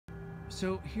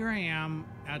So here I am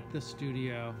at the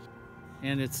studio,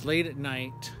 and it's late at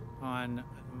night on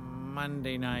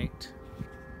Monday night,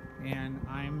 and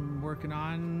I'm working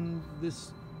on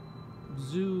this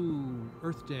zoo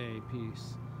Earth Day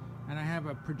piece, and I have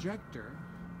a projector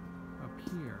up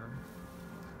here.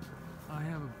 I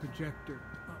have a projector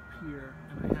up here,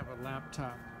 and I have a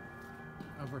laptop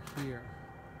over here,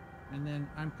 and then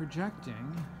I'm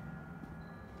projecting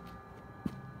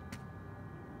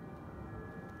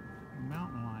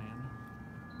mountain lion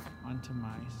onto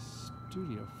my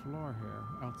studio floor here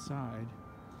outside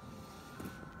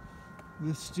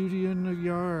the studio in the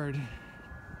yard.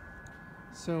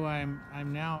 So I'm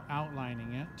now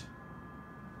outlining it,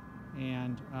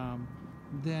 and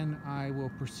then I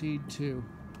will proceed to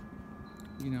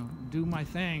do my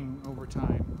thing over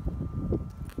time.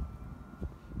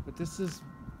 But this is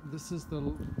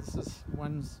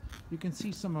one's, you can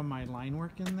see some of my line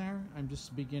work in there. I'm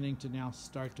just beginning to now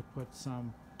start to put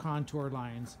some contour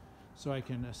lines so I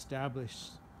can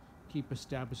keep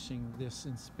establishing this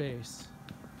in space.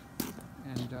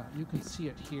 And you can see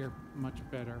it here much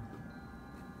better,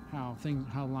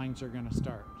 how lines are going to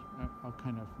start. I'll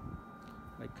kind of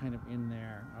in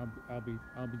there. I'll be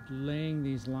laying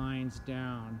these lines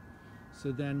down.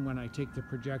 So then when I take the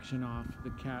projection off,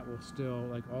 the cat will still,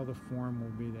 like, all the form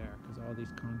will be there because all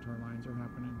these contour lines are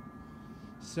happening.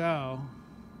 So,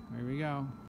 there we go.